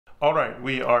Alright,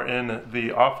 we are in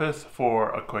the office for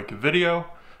a quick video.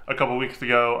 A couple weeks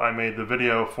ago I made the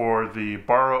video for the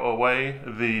Borrow Away,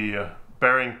 the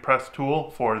bearing press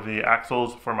tool for the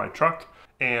axles for my truck.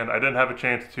 And I didn't have a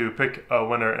chance to pick a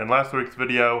winner in last week's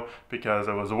video because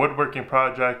it was a woodworking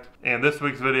project. And this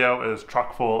week's video is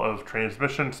chock full of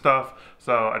transmission stuff.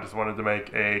 So I just wanted to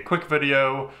make a quick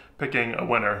video picking a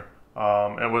winner.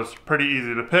 It was pretty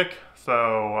easy to pick,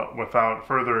 so without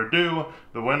further ado,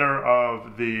 the winner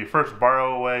of the first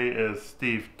Borrow Away is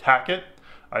Steve Tackett.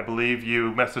 I believe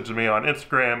you messaged me on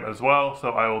Instagram as well,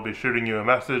 so I will be shooting you a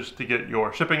message to get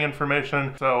your shipping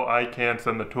information so I can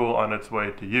send the tool on its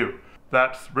way to you.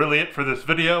 That's really it for this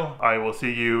video. I will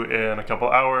see you in a couple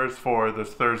hours for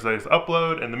this Thursday's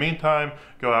upload. In the meantime,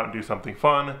 go out and do something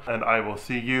fun, and I will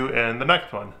see you in the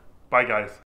next one. Bye guys.